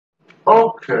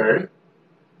Okay.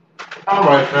 All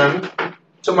right, family.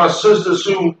 To my sisters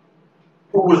who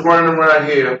was running around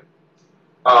here,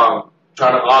 trying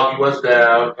to argue us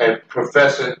down and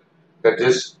professing that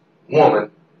this woman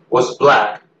was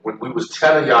black when we was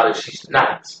telling y'all that she's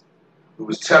not. We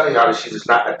was telling y'all that she does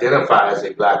not identify as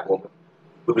a black woman.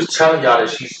 We was telling y'all that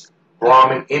she's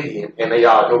Brahmin Indian and they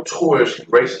are notoriously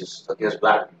racist against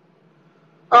black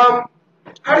people.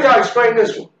 How do y'all explain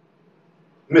this one?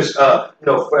 Miss for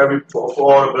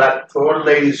all the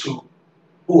ladies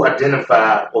who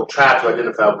identify or try to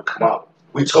identify with Kamala.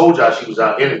 We told y'all she was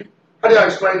our enemy. How do y'all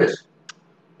explain this?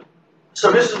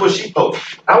 So this is what she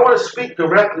posted. I want to speak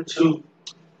directly to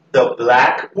the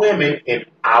black women in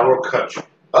our country.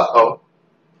 Uh-oh.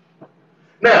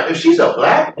 Now, if she's a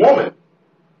black woman,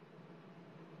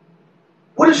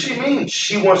 what does she mean?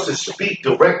 She wants to speak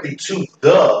directly to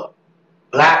the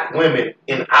black women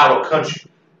in our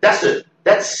country.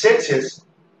 That sentence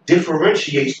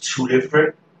differentiates two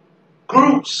different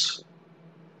groups.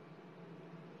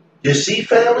 You see,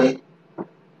 family?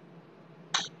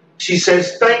 She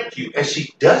says thank you, and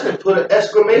she doesn't put an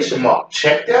exclamation mark.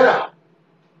 Check that out.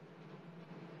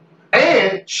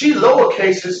 And she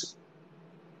lowercases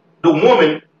the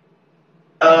woman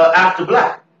after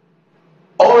black.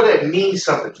 All of that means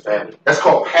something, family. That's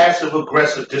called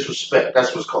passive-aggressive disrespect.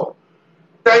 That's what's called.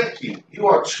 Thank you. You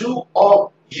are too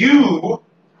off. You.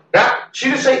 Now, she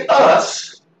didn't say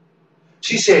us.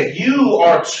 She said you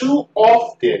are too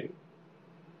often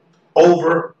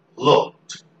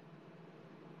overlooked.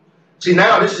 See,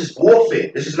 now this is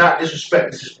warfare. This is not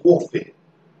disrespect. This is warfare.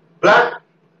 Black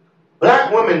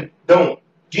women don't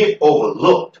get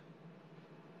overlooked.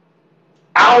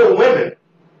 Our women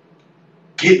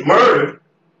get murdered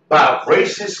by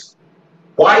racist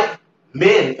white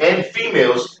men and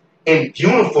females in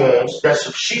uniforms that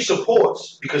she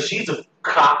supports because she's a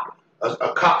cop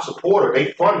supporter.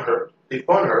 They fund her.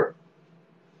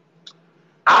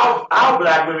 Our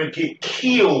black women get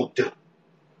killed,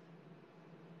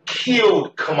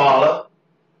 Kamala,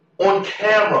 on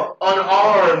camera,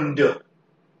 unarmed.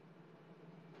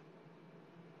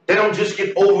 They don't just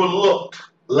get overlooked,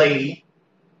 lady.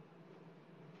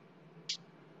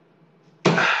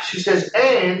 She says,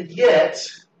 and yet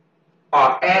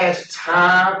are asked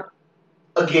time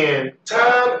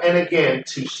and again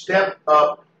to step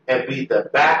up and be the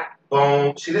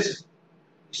backbone. See, this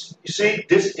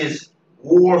is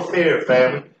warfare,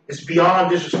 family. It's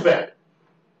beyond disrespect.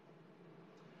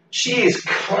 She is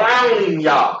clowning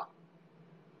y'all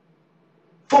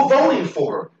for voting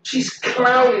for her. She's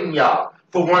clowning y'all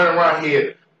for running around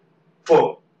here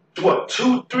for, what,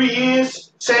 2-3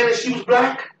 years saying that she was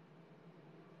black?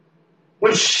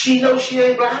 When she knows she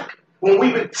ain't black? When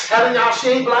we've been telling y'all she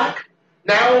ain't black?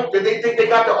 Now that they think they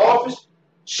got the office,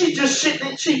 she just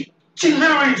sitting, she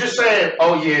literally just saying,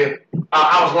 oh yeah,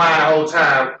 I was lying the whole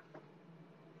time.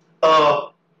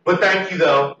 But thank you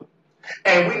though.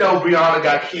 And we know Breonna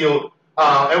got killed,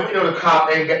 and we know the cop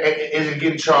isn't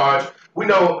getting charged. We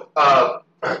know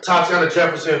Tatiana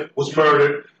Jefferson was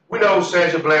murdered. We know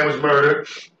Sandra Bland was murdered.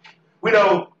 We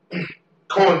know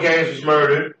Cohen Gaines was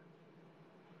murdered.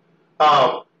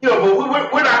 But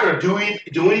we're not going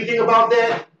to do anything about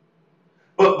that.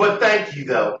 But thank you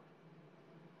though.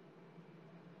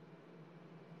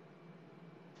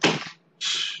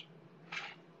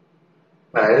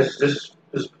 Man, this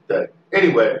is pathetic.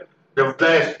 Anyway, the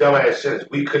last dumbass sentence.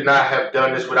 We could not have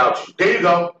done this without you. There you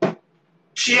go.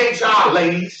 She ain't y'all,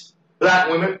 ladies, black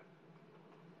women.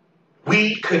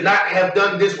 We could not have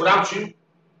done this without you.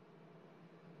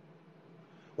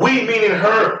 We meaning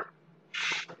her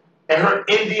and her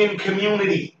Indian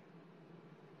community.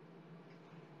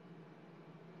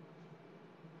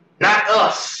 Not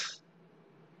us.